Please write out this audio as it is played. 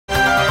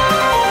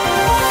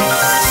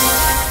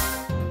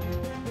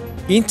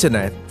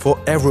Internet for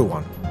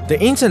everyone. The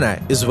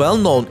Internet is well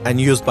known and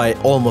used by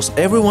almost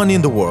everyone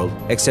in the world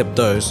except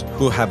those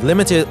who have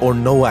limited or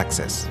no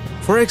access.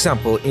 For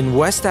example, in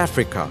West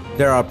Africa,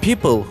 there are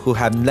people who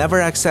have never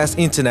accessed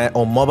Internet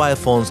on mobile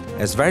phones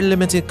as very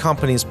limited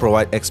companies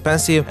provide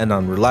expensive and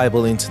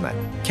unreliable Internet.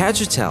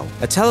 Cajutel,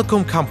 a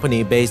telecom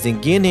company based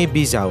in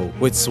Guinea-Bissau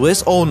with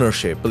Swiss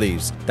ownership,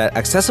 believes that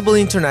accessible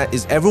Internet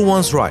is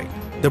everyone's right.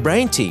 The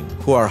Brain team,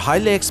 who are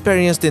highly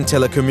experienced in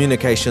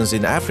telecommunications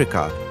in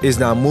Africa, is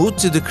now moved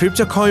to the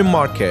crypto coin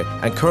market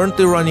and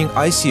currently running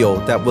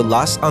ICO that will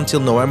last until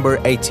November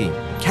 18.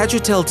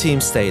 Cajutel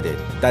team stated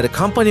that the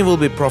company will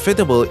be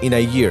profitable in a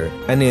year,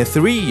 and in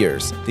 3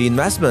 years, the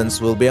investments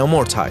will be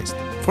amortized.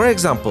 For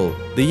example,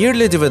 the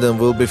yearly dividend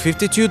will be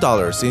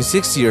 $52 in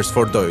 6 years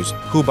for those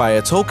who buy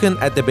a token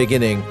at the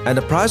beginning, and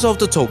the price of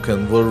the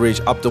token will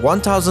reach up to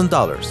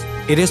 $1,000.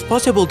 It is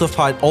possible to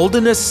find all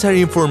the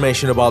necessary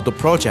information about the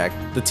project,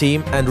 the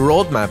team, and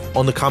roadmap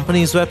on the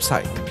company's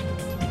website.